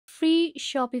Free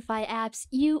Shopify apps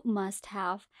you must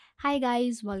have. Hi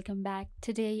guys, welcome back.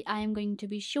 Today I am going to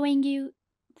be showing you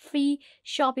free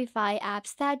Shopify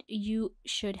apps that you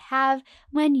should have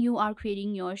when you are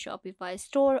creating your Shopify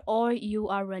store or you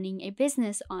are running a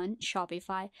business on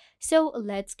Shopify. So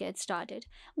let's get started.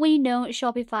 We know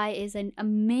Shopify is an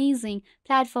amazing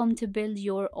platform to build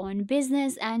your own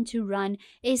business and to run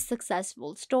a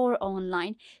successful store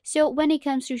online. So when it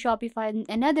comes to Shopify,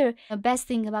 another best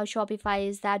thing about Shopify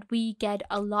is that we get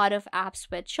a lot of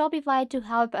apps with Shopify to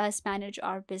help us manage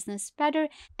our business better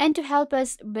and to help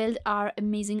us build our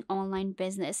amazing online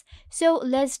business. So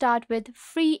let's start with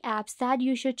free apps that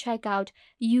you should check out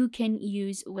you can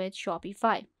use with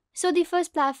Shopify. So the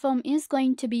first platform is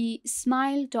going to be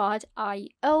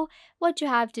smile.io. What you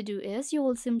have to do is you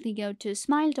will simply go to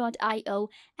smile.io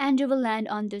and you will land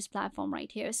on this platform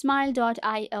right here.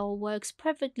 Smile.io works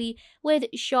perfectly with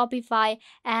Shopify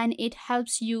and it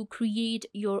helps you create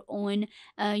your own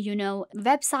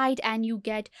website, and you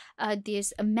get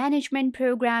this management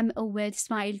program with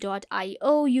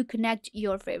smile.io. You connect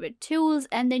your favorite tools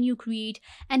and then you create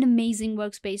an amazing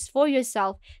workspace for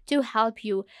yourself to help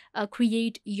you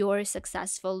create your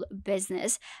successful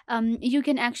business. You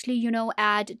can actually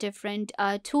add different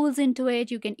tools into it.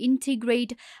 You can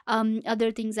integrate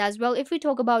other things as well. If we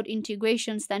talk about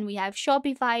integrations, then we have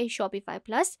Shopify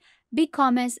Plus,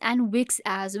 BigCommerce, and Wix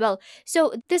as well.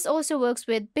 So this also works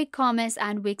with BigCommerce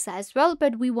and Wix as well,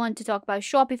 but we want to talk about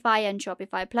Shopify and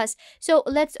Shopify Plus. So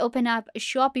let's open up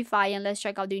Shopify and let's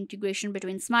check out the integration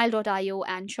between smile.io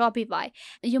and Shopify.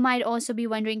 You might also be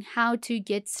wondering how to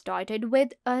get started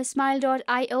with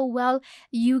smile.io. Well,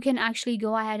 you can actually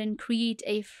go ahead and create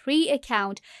a free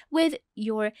account with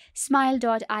your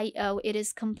smile.io. It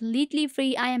is completely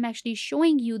free. I am actually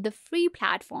showing you the free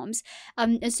platforms.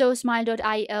 So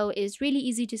smile.io is really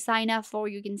easy to sign up for.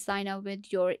 You can sign up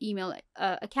with your email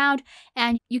account,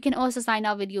 and you can also sign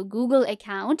up with your Google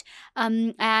account,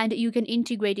 and you can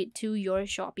integrate it to your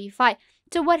Shopify.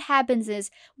 So what happens is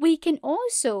we can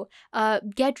also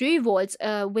get rewards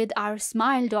with our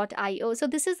smile.io. So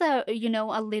this is a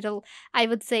little, I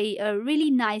would say, a really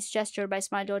nice gesture by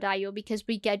smile.io, because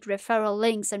we get referral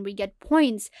links and we get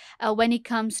points when it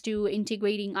comes to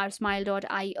integrating our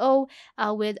smile.io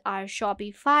with our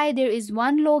Shopify. There is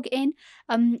one login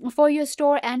for your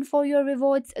store, and for your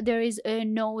rewards there is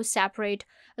no separate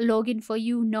login for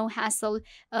you, no hassle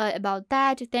about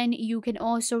that. Then you can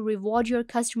also reward your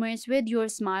customers with your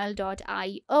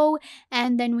smile.io,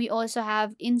 and then we also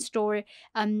have in-store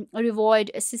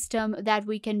reward system that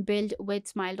we can build with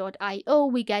smile.io.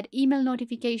 We get email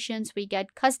notifications, we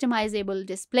get customizable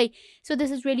display. So this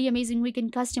is really amazing. We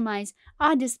can customize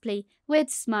our display with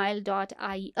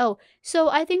smile.io. So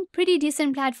I think pretty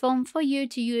decent platform for you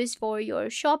to use for your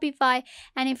Shopify.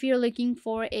 And if you're looking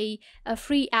for a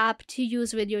free app to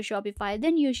use with your Shopify,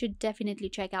 then you should definitely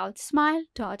check out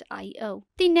smile.io.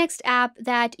 The next app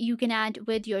that you can add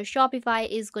with your Shopify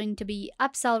is going to be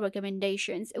upsell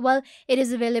recommendations. Well, it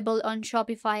is available on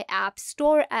Shopify App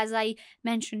Store. As I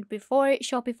mentioned before,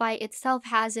 Shopify itself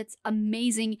has its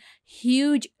amazing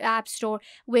huge app store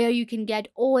where you can get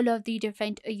all of the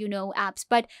different apps.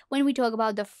 But when we talk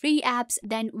about the free apps,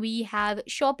 then we have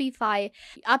Shopify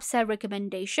upsell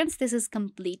recommendations. This is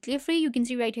completely free. You can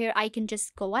see right here, I can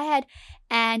just go ahead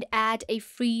and add a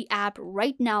free app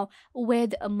right now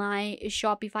with my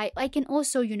Shopify. I can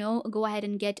also go ahead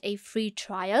and get a free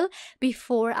trial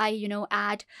before I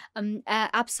add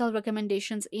upsell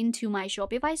recommendations into my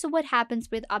Shopify. So what happens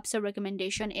with upsell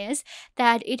recommendation is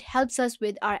that it helps us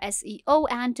with our SEO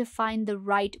and to find the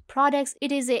right products.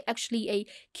 It is actually a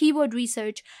keyword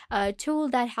research tool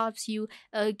that helps you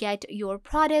get your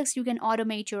products. You can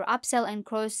automate your upsell and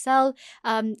cross sell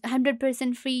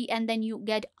 100% free, and then you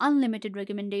get unlimited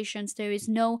recommendations. There is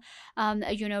no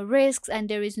risks, and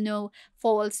there is no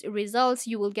false results.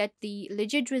 You will get the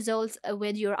legit results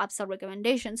with your upsell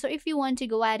recommendation. So if you want to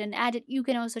go ahead and add it, you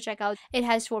can also check out. It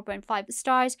has 4.5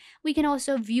 stars. We can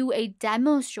also view a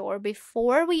demo store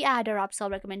before we add our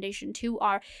upsell recommendation to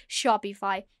our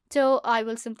Shopify. So I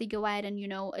will simply go ahead and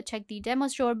check the demo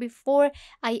store before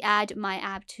I add my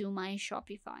app to my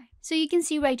Shopify. So you can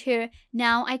see right here,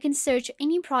 now I can search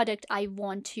any product I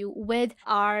want to with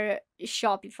our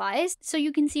Shopify. So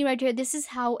you can see right here, this is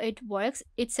how it works.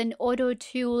 It's an auto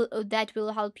tool that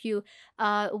will help you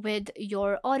with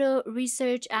your auto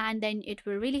research, and then it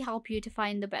will really help you to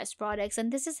find the best products. And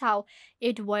this is how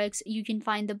it works. You can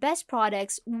find the best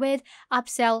products with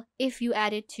upsell if you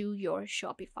add it to your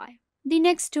Shopify. The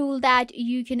next tool that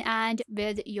you can add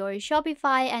with your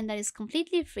Shopify and that is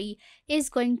completely free is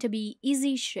going to be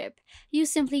Easy Ship. You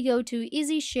simply go to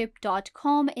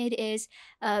easyship.com. It is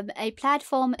a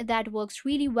platform that works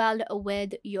really well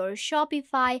with your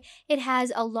Shopify. It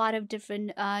has a lot of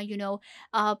different,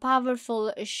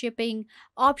 powerful shipping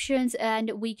options,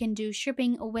 and we can do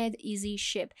shipping with Easy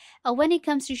Ship. When it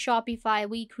comes to Shopify,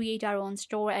 we create our own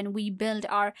store and we build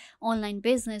our online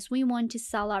business. We want to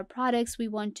sell our products, we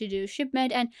want to do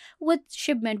shipment, and with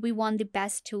shipment we want the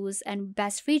best tools and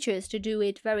best features to do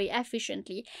it very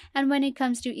efficiently. And when it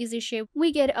comes to Easy Ship,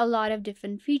 we get a lot of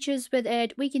different features with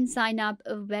it. We can sign up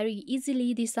very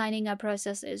easily. The signing up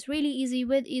process is really easy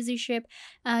with Easy Ship.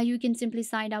 You can simply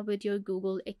sign up with your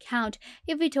Google account.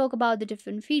 If we talk about the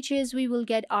different features, we will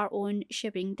get our own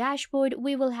shipping dashboard,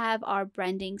 we will have our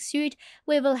branding suite,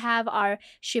 we will have our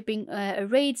shipping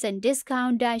rates and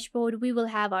discount dashboard, we will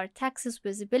have our taxes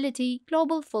visibility,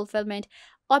 global fulfillment,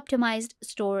 optimized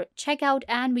store checkout,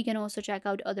 and we can also check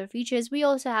out other features. We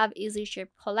also have Easy Ship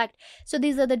Collect. So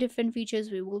these are the different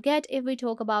features we will get. If we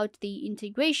talk about the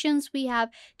integrations, we have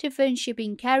different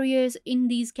shipping carriers. In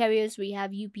these carriers we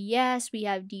have UPS, we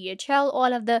have DHL,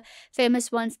 all of the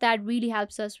famous ones that really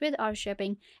helps us with our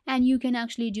shipping. And you can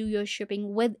actually do your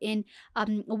shipping within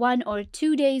 1 or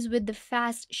 2 days with the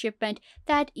fast shipment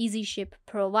that Easy Ship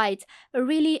provides. A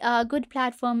really good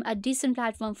platform, a decent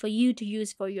platform for you to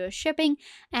use for your shipping,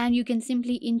 and you can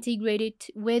simply integrate it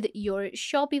with your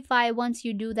Shopify. Once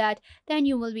you do that, then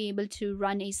you will be able to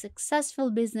run a successful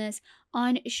business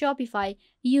on Shopify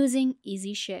using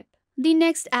Easy Ship. The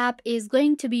next app is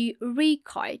going to be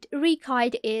Recard.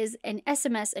 Recard is an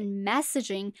SMS and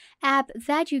messaging app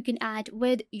that you can add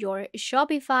with your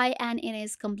Shopify, and it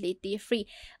is completely free.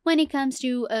 When it comes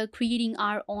to creating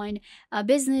our own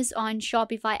business on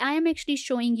Shopify, I am actually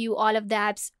showing you all of the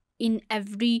apps in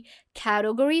every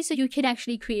category, so you can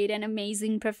actually create an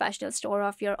amazing professional store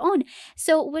of your own.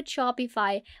 So with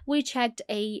Shopify, we checked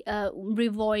a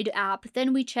reward app,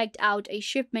 then we checked out a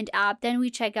shipment app, then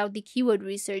we check out the keyword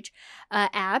research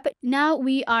app. Now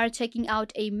we are checking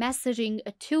out a messaging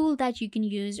tool that you can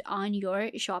use on your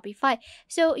Shopify.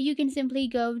 So you can simply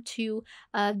go to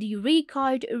the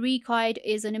Recard. Recard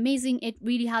is an amazing, it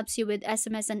really helps you with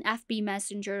SMS and FB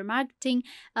messenger marketing.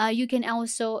 You can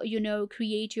also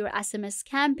create your SMS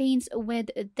campaigns with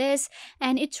this,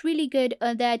 and it's really good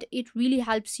that it really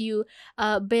helps you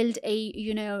build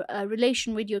a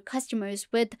relation with your customers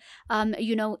with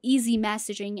easy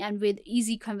messaging and with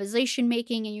easy conversation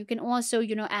making. And you can also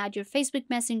add your Facebook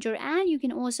Messenger, and you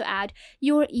can also add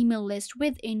your email list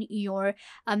within your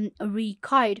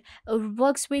Recard.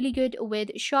 Works really good with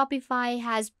Shopify,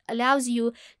 has allows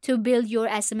you to build your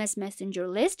SMS messenger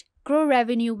list, grow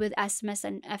revenue with SMS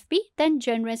and FB, then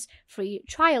generous free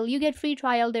trial. You get free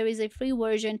trial, there is a free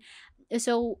version.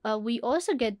 So we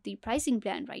also get the pricing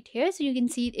plan right here, so you can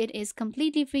see it is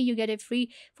completely free. You get a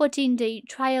free 14-day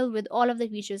trial with all of the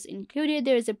features included.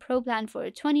 There is a pro plan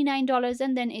for $29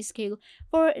 and then a scale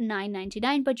for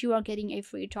 $9.99, but you are getting a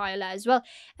free trial as well.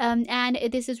 And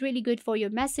this is really good for your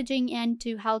messaging and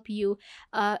to help you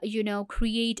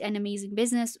create an amazing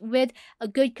business with a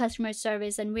good customer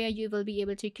service, and where you will be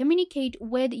able to communicate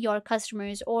with your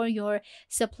customers or your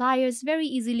suppliers very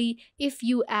easily if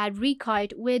you add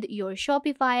Recard with your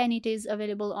Shopify, and it is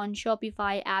available on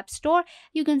Shopify App Store.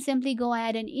 You can simply go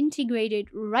ahead and integrate it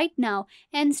right now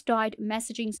and start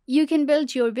messaging. You can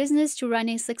build your business to run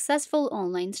a successful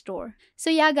online store. So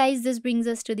yeah guys, this brings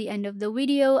us to the end of the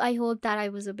video. I hope that I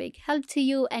was a big help to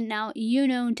you, and now you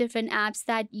know different apps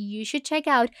that you should check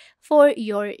out for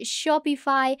your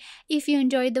Shopify. If you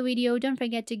enjoyed the video, don't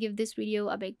forget to give this video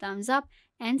a big thumbs up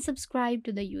and subscribe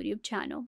to the YouTube channel.